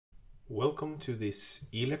Welcome to this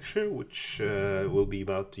e-lecture, which will be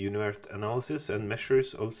about univariate analysis and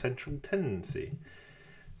measures of central tendency.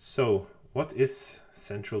 So, what is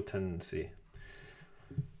central tendency?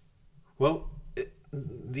 Well,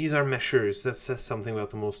 these are measures that says something about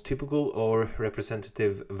the most typical or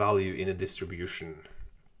representative value in a distribution.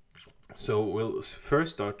 So we'll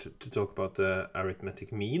first start to talk about the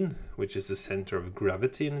arithmetic mean, which is the center of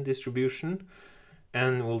gravity in a distribution.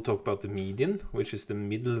 And we'll talk about the median, which is the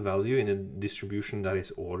middle value in a distribution that is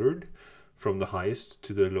ordered from the highest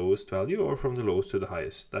to the lowest value, or from the lowest to the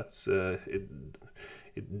highest. That's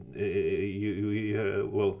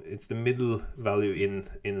it's the middle value in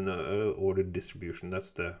an ordered distribution.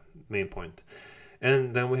 That's the main point.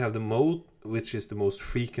 And then we have the mode, which is the most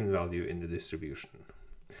frequent value in the distribution.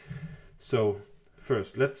 So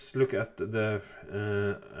first, let's look at the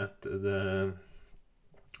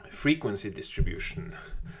frequency distribution,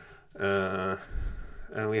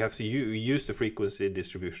 and we have to use the frequency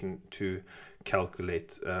distribution to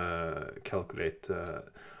calculate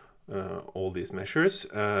all these measures.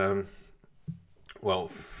 Well,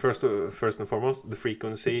 first and foremost, the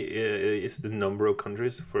frequency is the number of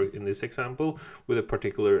countries in this example with a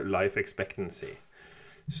particular life expectancy.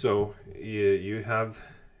 So you have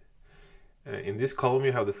in this column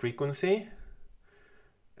you have the frequency,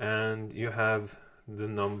 and you have the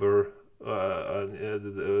number,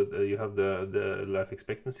 you have the life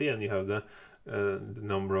expectancy, and you have the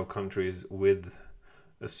number of countries with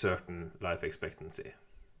a certain life expectancy.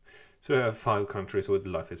 So you have 5 countries with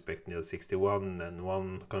life expectancy of 61, and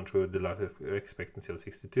 1 country with the life expectancy of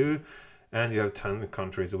 62, and you have 10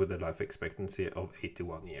 countries with a life expectancy of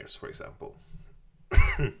 81 years, for example.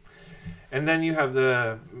 And then you have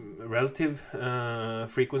the relative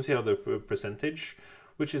frequency, or the percentage,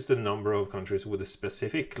 which is the number of countries with a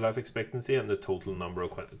specific life expectancy and the total number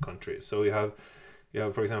of countries. So you have,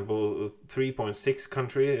 for example,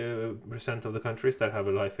 3.6% percent of the countries that have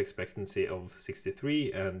a life expectancy of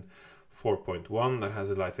 63, and 4.1 that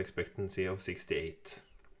has a life expectancy of 68.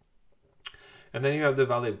 And then you have the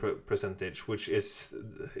valid percentage, which is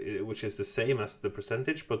the same as the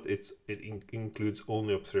percentage, but it includes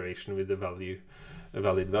only observation with the valid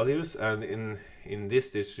values. And in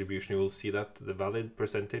this distribution, you will see that the valid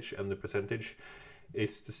percentage and the percentage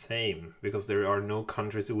is the same, because there are no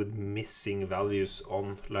countries with missing values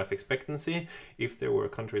on life expectancy. If there were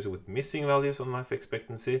countries with missing values on life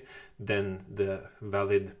expectancy, then the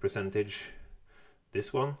valid percentage,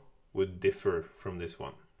 this one, would differ from this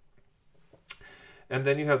one. And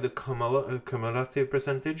then you have the cumulative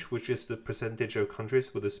percentage, which is the percentage of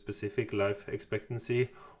countries with a specific life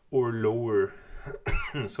expectancy or lower.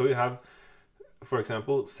 So you have, for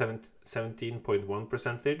example, 17.1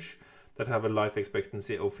 percentage that have a life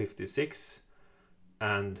expectancy of 56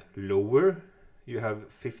 and lower. You have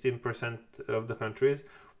 15% of the countries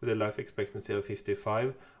with a life expectancy of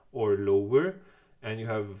 55 or lower, and you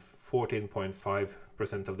have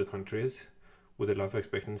 14.5% of the countries with a life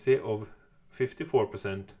expectancy of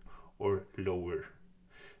 54% or lower.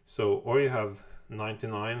 So, or you have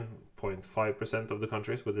 99.5% of the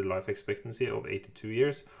countries with a life expectancy of 82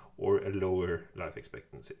 years or a lower life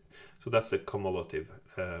expectancy. So that's the cumulative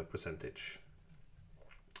percentage.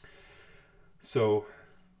 So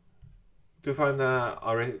to find the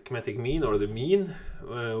arithmetic mean, or the mean,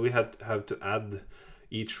 we have to add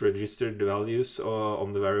each registered values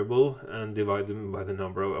on the variable and divide them by the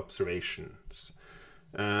number of observations.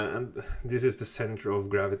 And this is the center of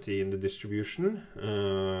gravity in the distribution,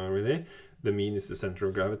 really. The mean is the center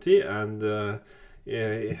of gravity, and the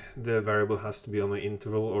variable has to be on an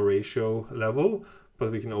interval or ratio level,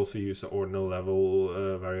 but we can also use an ordinal level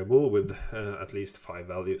variable with at least 5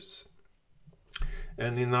 values.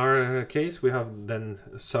 And in our case, we have then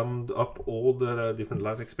summed up all the different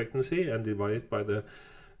life expectancy and divided by the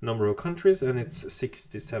number of countries, and it's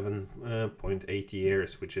 67.8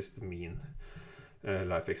 years, which is the mean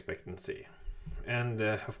life expectancy. And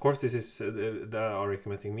of course, this is the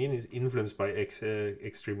arithmetic mean is influenced by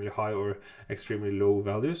extremely high or extremely low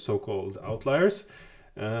values, so-called outliers.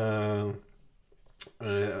 As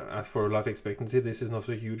for life expectancy, this is not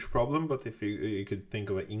a huge problem, but if you could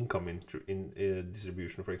think of an income in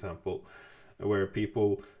distribution, for example, where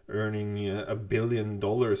people earning $1 billion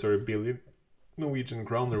or 1 billion Norwegian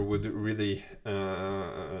kroner would really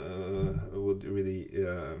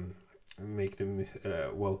make them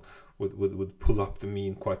would pull up the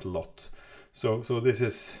mean quite a lot. So this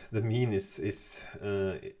is the mean is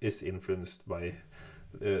influenced by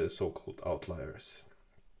so-called outliers.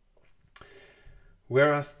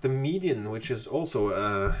 Whereas the median, which is also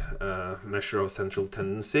a measure of central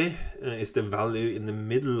tendency, is the value in the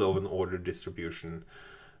middle of an ordered distribution.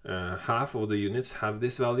 half of the units have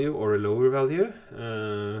this value or a lower value,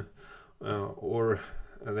 or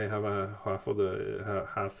they have a half of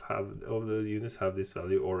the units have this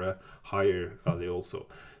value or a higher value also.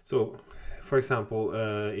 So, for example,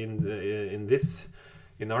 in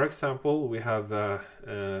our example, we have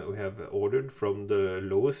ordered from the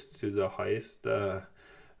lowest to the highest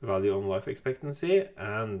value on life expectancy,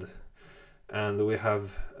 and we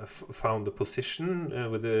have found the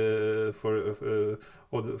position with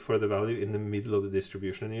for the value in the middle of the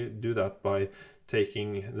distribution. And you do that by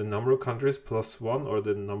taking the number of countries plus 1, or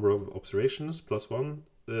the number of observations plus 1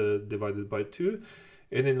 divided by 2.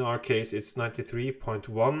 And in our case, it's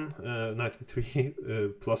 93.1, 93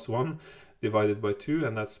 plus 1 divided by 2,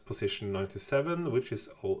 and that's position 97, which is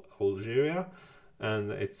Algeria,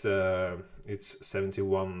 and it's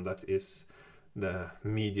 71. That is the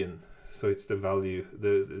median. So it's the value.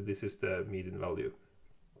 This is the median value.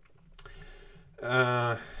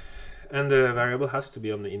 And the variable has to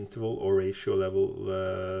be on the interval or ratio level.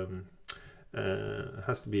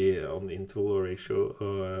 Has to be on the interval or ratio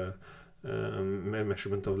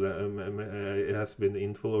measurement of it has to be in the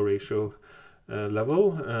interval or ratio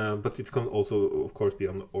level, but it can also, of course, be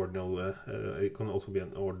on ordinal. It can also be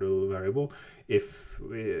an ordinal variable if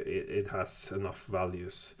it has enough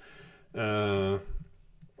values. And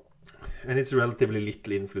it's relatively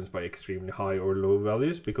little influenced by extremely high or low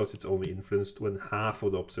values, because it's only influenced when half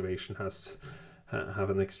of the observation have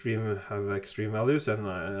extreme values. And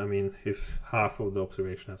I mean, if half of the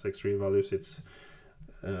observation has extreme values, it's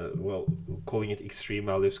well, calling it extreme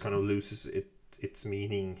values kind of loses its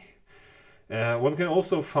meaning. One can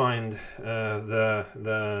also find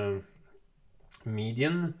the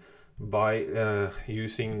median by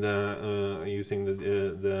using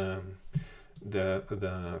the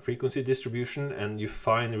frequency distribution, and you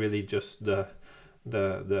find really just in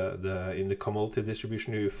the cumulative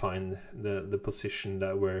distribution you find the position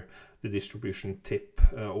where the distribution tip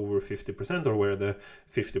over 50%, or where the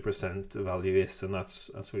 50% value is, and that's,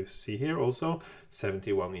 as we see here, also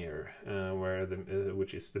 71 here, where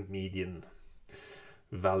which is the median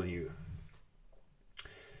value.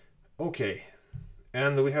 Okay,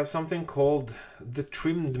 and we have something called the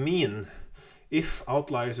trimmed mean. If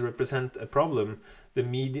outliers represent a problem, the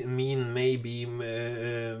mean may be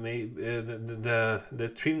the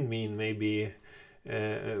trimmed mean may be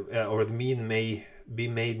or the mean may be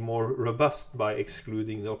made more robust by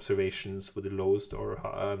excluding the observations with the lowest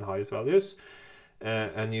and highest values,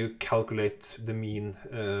 and you calculate the mean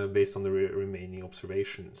based on the remaining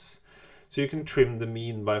observations. So you can trim the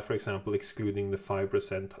mean by, for example, excluding the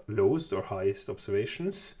 5% lowest or highest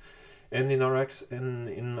observations. And in our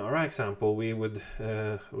example, we would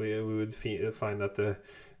find that the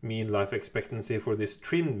mean life expectancy for this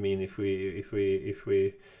trimmed mean, if we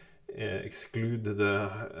exclude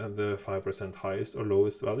the 5% highest or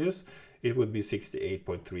lowest values, it would be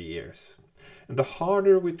 68.3 years. And the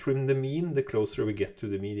harder we trim the mean, the closer we get to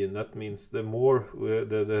the median. That means the more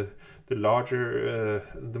the larger,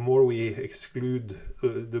 the more we exclude,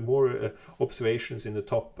 the more observations in the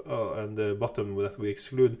top and the bottom that we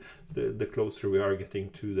exclude, the closer we are getting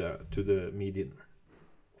to the median.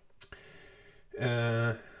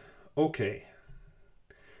 Okay,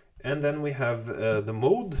 and then we have the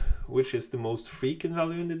mode, which is the most frequent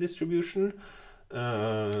value in the distribution,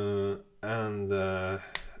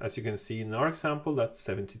 as you can see in our example, that's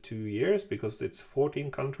 72 years, because it's 14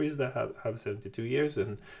 countries that have 72 years,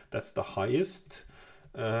 and that's the highest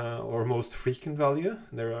or most frequent value.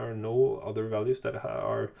 There are no other values that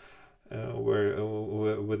are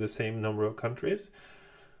with the same number of countries.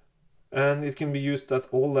 And it can be used at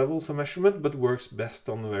all levels of measurement, but works best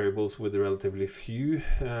on variables with relatively few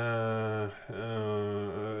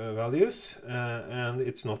values, and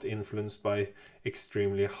it's not influenced by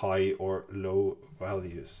extremely high or low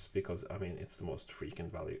values, because, I mean, it's the most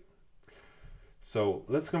frequent value. So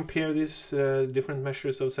let's compare these different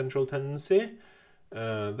measures of central tendency.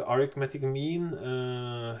 The arithmetic mean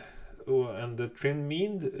and the trimmed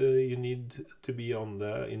mean, you need to be on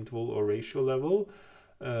the interval or ratio level.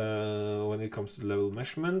 When it comes to level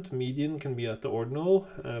measurement, median can be at the ordinal,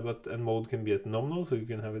 and mode can be at nominal, so you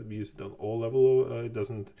can have it used on all level. It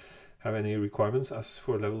doesn't have any requirements as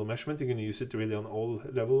for level of measurement. You can use it really on all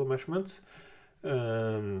level of measurements.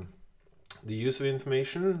 The use of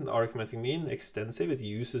information, the arithmetic mean, extensive. It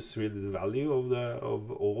uses really the value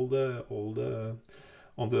of all the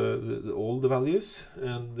values.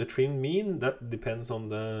 And the trimmed mean, that depends on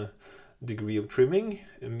the degree of trimming.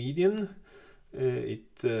 A median,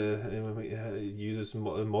 it uses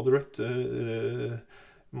moderate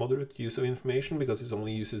use of information, because it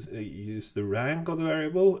only uses the rank of the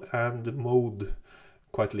variable, and the mode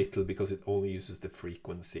quite little because it only uses the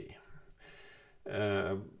frequency.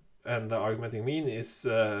 And the arithmetic mean is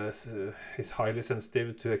highly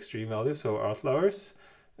sensitive to extreme values, so outliers.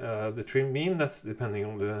 The trim mean, that's depending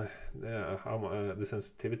on the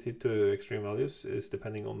sensitivity to extreme values is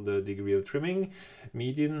depending on the degree of trimming.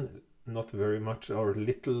 Median, not very much or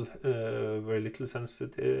little, very little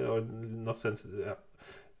sensitive or not sensitive.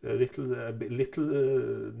 Little,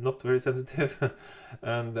 not very sensitive,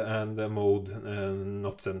 and the mode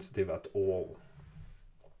not sensitive at all.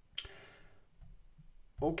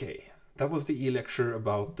 Okay, that was the e-lecture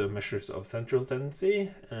about the measures of central tendency.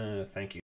 Thank you.